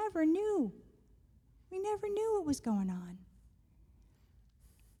we never knew. We never knew what was going on.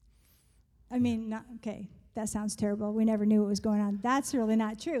 That sounds terrible. We never knew what was going on. That's really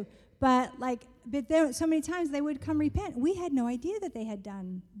not true. But there, so many times they would come repent. We had no idea that they had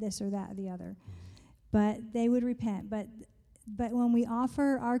done this or that or the other. But they would repent. But when we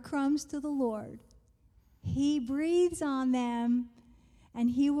offer our crumbs to the Lord, he breathes on them,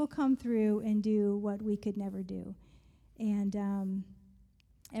 and he will come through and do what we could never do. And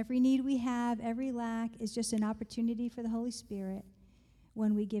every need we have, every lack, is just an opportunity for the Holy Spirit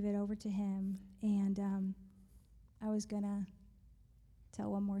when we give it over to him. And I was going to tell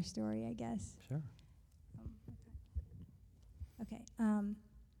one more story, I guess. Sure. Okay.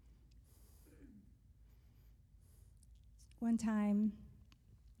 One time,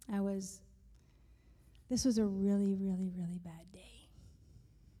 this was a really, really, really bad day.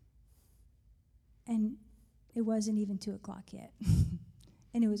 And It wasn't even 2 o'clock yet.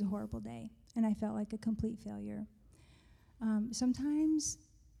 And it was a horrible day. And I felt like a complete failure. Sometimes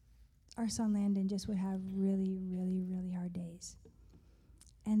our son Landon just would have really, really, really hard days.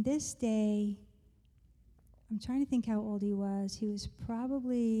 And this day, I'm trying to think how old he was. He was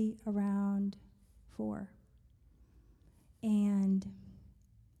probably around 4. And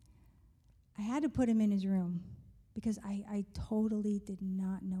I had to put him in his room because I totally did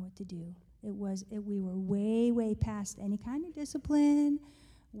not know what to do. We were way, way past any kind of discipline.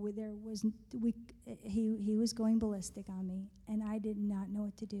 He was going ballistic on me, and I did not know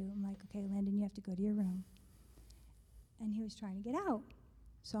what to do. I'm like, okay, Landon, you have to go to your room. And he was trying to get out.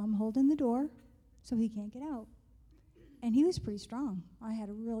 So I'm holding the door so he can't get out. And he was pretty strong. I had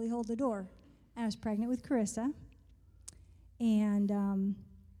to really hold the door. I was pregnant with Carissa. And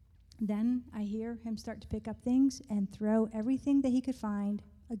then I hear him start to pick up things and throw everything that he could find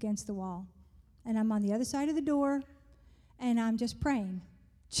against the wall. And I'm on the other side of the door, and I'm just praying,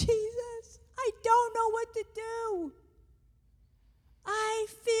 Jesus, I don't know what to do. I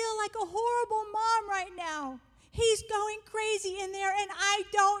feel like a horrible mom right now. He's going crazy in there, and I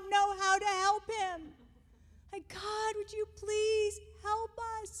don't know how to help him. Like, God, would you please help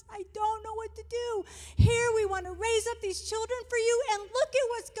us? I don't know what to do. Here we want to raise up these children for you, and look at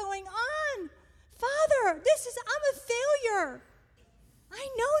what's going on. Father, I'm a failure. I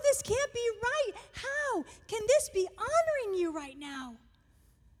know this can't be right. How can this be honoring you right now?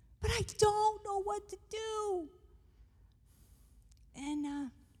 But I don't know what to do.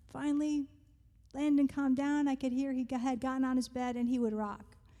 And finally, Landon calmed down. I could hear he had gotten on his bed, and he would rock.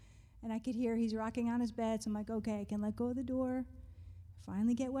 And I could hear he's rocking on his bed, so I'm like, okay, I can let go of the door.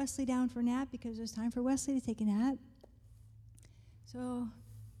 Finally get Wesley down for a nap because it was time for Wesley to take a nap. So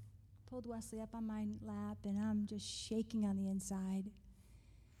pulled Wesley up on my lap, and I'm just shaking on the inside.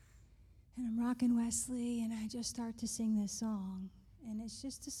 And I'm rocking Wesley, and I just start to sing this song. And it's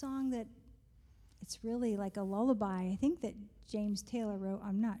just a song that it's really like a lullaby. I think that James Taylor wrote,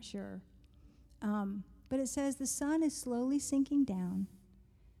 I'm not sure. But it says, the sun is slowly sinking down,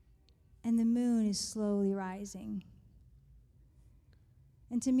 and the moon is slowly rising.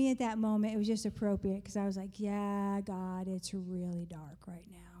 And to me at that moment, it was just appropriate because I was like, yeah, God, it's really dark right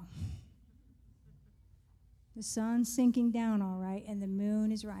now. The sun's sinking down, all right, and the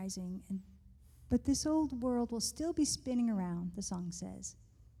moon is rising. But this old world will still be spinning around, the song says,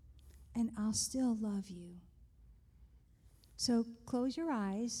 and I'll still love you. So close your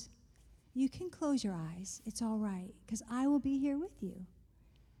eyes. You can close your eyes. It's all right, because I will be here with you.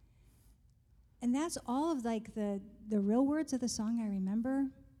 And that's all of like the real words of the song I remember,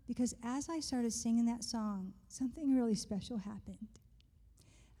 because as I started singing that song, something really special happened.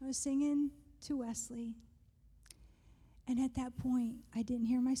 I was singing to Wesley, and at that point, I didn't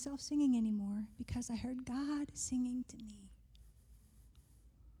hear myself singing anymore because I heard God singing to me.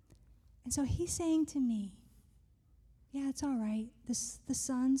 And so he's saying to me, yeah, it's all right. The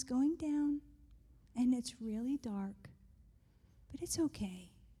sun's going down, and it's really dark, but it's okay.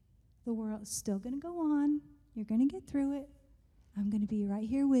 The world's still going to go on. You're going to get through it. I'm going to be right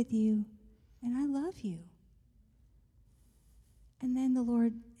here with you, and I love you. And then the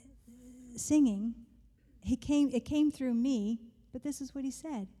Lord singing, it came through me, but this is what he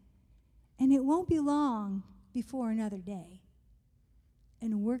said. And it won't be long before another day,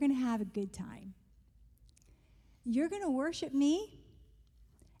 and we're going to have a good time. You're going to worship me,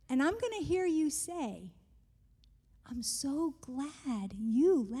 and I'm going to hear you say, I'm so glad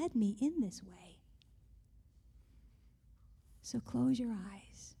you led me in this way. So close your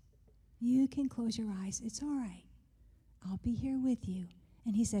eyes. You can close your eyes. It's all right. I'll be here with you.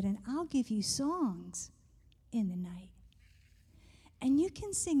 And he said, and I'll give you songs in the night. And you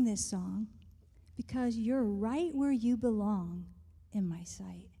can sing this song because you're right where you belong in my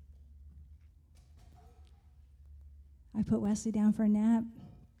sight. I put Wesley down for a nap.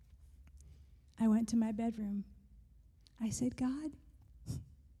 I went to my bedroom. I said, God,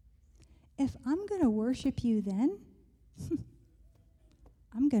 if I'm going to worship you then,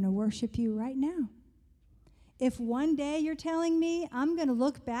 I'm going to worship you right now. If one day you're telling me I'm going to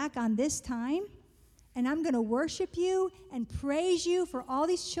look back on this time and I'm going to worship you and praise you for all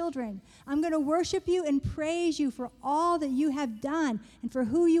these children, I'm going to worship you and praise you for all that you have done and for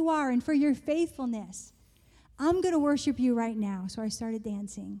who you are and for your faithfulness, I'm going to worship you right now. So I started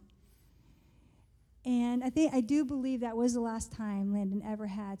dancing. And I do believe that was the last time Landon ever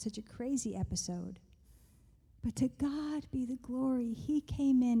had such a crazy episode. But to God be the glory. He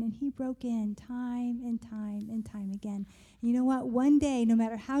came in and he broke in time and time and time again. And you know what? One day, no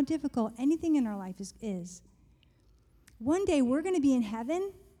matter how difficult anything in our life is one day we're going to be in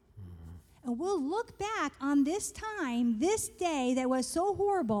heaven, And we'll look back on this time, this day that was so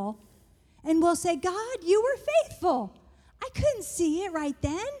horrible, and we'll say, God, you were faithful. I couldn't see it right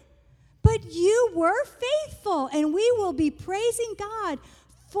then, but you were faithful. And we will be praising God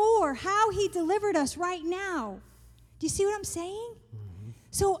for how he delivered us right now. Do you see what I'm saying? Mm-hmm.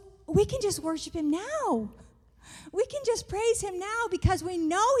 So we can just worship him now. We can just praise him now because we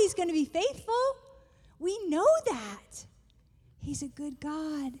know he's going to be faithful. We know that. He's a good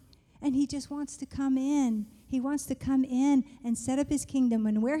God, and he just wants to come in. He wants to come in and set up his kingdom.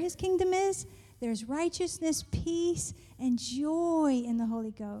 And where his kingdom is, there's righteousness, peace, and joy in the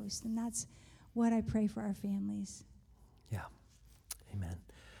Holy Ghost. And that's what I pray for our families. Yeah. Amen.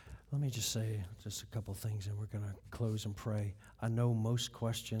 Let me just say just a couple things, and we're going to close and pray. I know most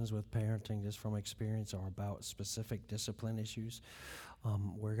questions with parenting, just from experience, are about specific discipline issues.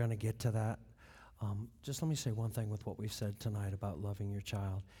 We're going to get to that. Just let me say one thing with what we've said tonight about loving your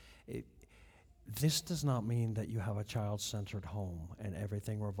child. This does not mean that you have a child-centered home and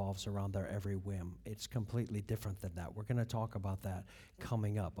everything revolves around their every whim. It's completely different than that. We're going to talk about that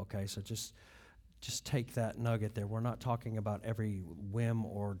coming up, okay? So just take that nugget there. We're not talking about every whim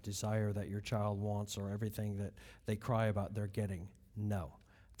or desire that your child wants or everything that they cry about they're getting. No,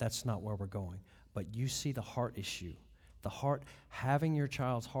 that's not where we're going. But you see the heart issue. The heart, having your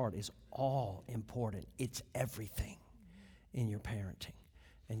child's heart is all important. It's everything in your parenting.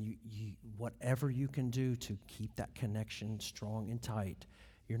 And you whatever you can do to keep that connection strong and tight,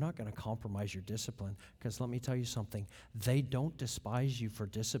 you're not going to compromise your discipline. Because let me tell you something, they don't despise you for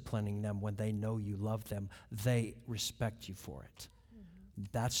disciplining them when they know you love them. They respect you for it. Mm-hmm.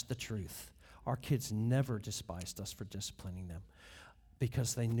 That's the truth. Our kids never despised us for disciplining them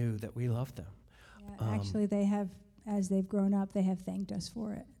because they knew that we loved them. Yeah, actually, they have, as they've grown up, they have thanked us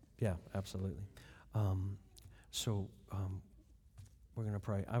for it. Yeah, absolutely. We're going to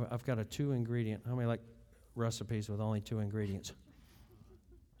pray. I've got a 2-ingredient. How many like recipes with only 2 ingredients?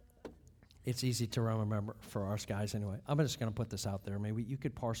 It's easy to remember for us guys anyway. I'm just going to put this out there. Maybe you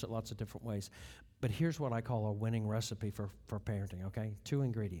could parse it lots of different ways. But here's what I call a winning recipe for parenting, okay? 2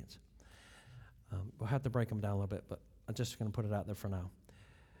 ingredients. We'll have to break them down a little bit, but I'm just going to put it out there for now.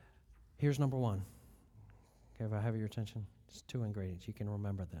 Here's number 1. Okay, if I have your attention, it's 2 ingredients. You can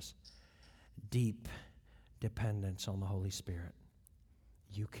remember this. Deep dependence on the Holy Spirit.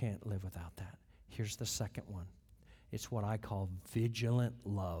 You can't live without that. Here's the second one. It's what I call vigilant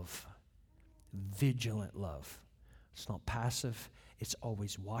love. Vigilant love. It's not passive. It's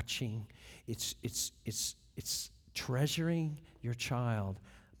always watching. It's treasuring your child,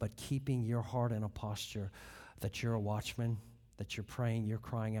 but keeping your heart in a posture that you're a watchman, that you're praying, you're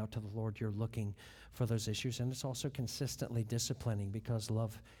crying out to the Lord, you're looking for those issues. And it's also consistently disciplining because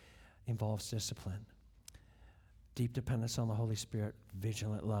love involves discipline. Deep dependence on the Holy Spirit,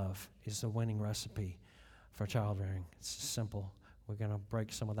 vigilant love is the winning recipe for child rearing. It's simple. We're going to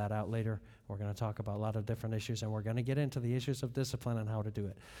break some of that out later. We're going to talk about a lot of different issues, and we're going to get into the issues of discipline and how to do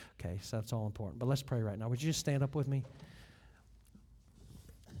it. Okay, so that's all important. But let's pray right now. Would you just stand up with me?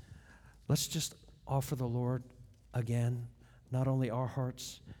 Let's just offer the Lord again, not only our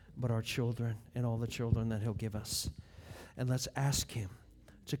hearts, but our children and all the children that he'll give us. And let's ask him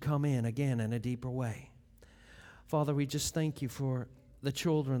to come in again in a deeper way. Father, we just thank you for the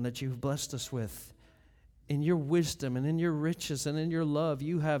children that you've blessed us with. In your wisdom and in your riches and in your love,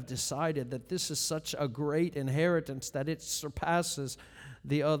 you have decided that this is such a great inheritance that it surpasses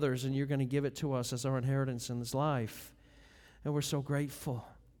the others, and you're going to give it to us as our inheritance in this life. And we're so grateful.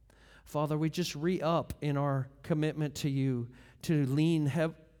 Father, we just re-up in our commitment to you, to lean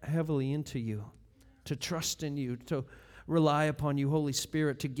heavily into you, to trust in you, to rely upon you, Holy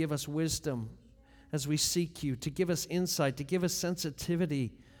Spirit, to give us wisdom as we seek you, to give us insight, to give us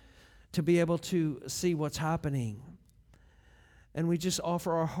sensitivity, to be able to see what's happening. And we just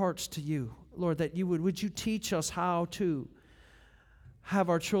offer our hearts to you, Lord, that you would you teach us how to have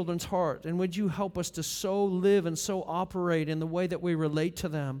our children's heart, and would you help us to so live and so operate in the way that we relate to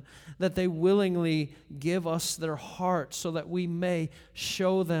them, that they willingly give us their heart so that we may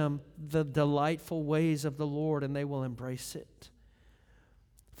show them the delightful ways of the Lord and they will embrace it.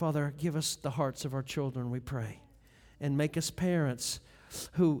 Father, give us the hearts of our children, we pray, and make us parents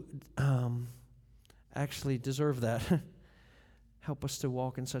who actually deserve that. Help us to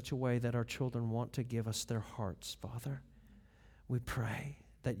walk in such a way that our children want to give us their hearts, Father. We pray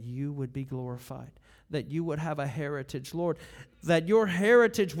that you would be glorified, that you would have a heritage, Lord, that your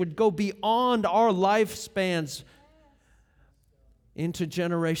heritage would go beyond our lifespans into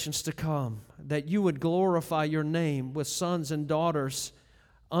generations to come, that you would glorify your name with sons and daughters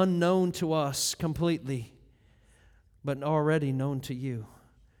unknown to us completely, but already known to you.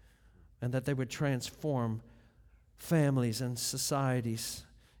 and that they would transform families and societies,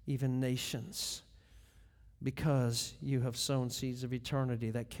 even nations, because you have sown seeds of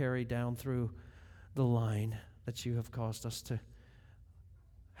eternity that carry down through the line that you have caused us to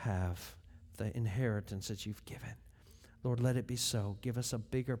have, the inheritance that you've given. Lord, let it be so. Give us a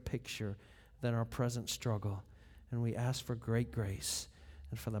bigger picture than our present struggle. And we ask for great grace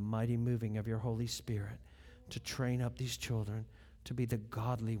and for the mighty moving of your Holy Spirit to train up these children to be the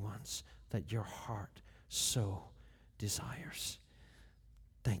godly ones that your heart so desires.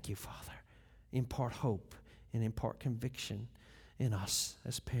 Thank you, Father. Impart hope and impart conviction in us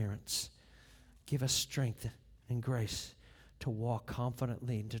as parents. Give us strength and grace to walk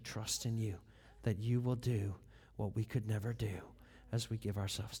confidently and to trust in you, that you will do what we could never do as we give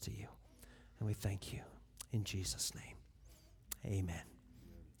ourselves to you. And we thank you in Jesus' name. Amen.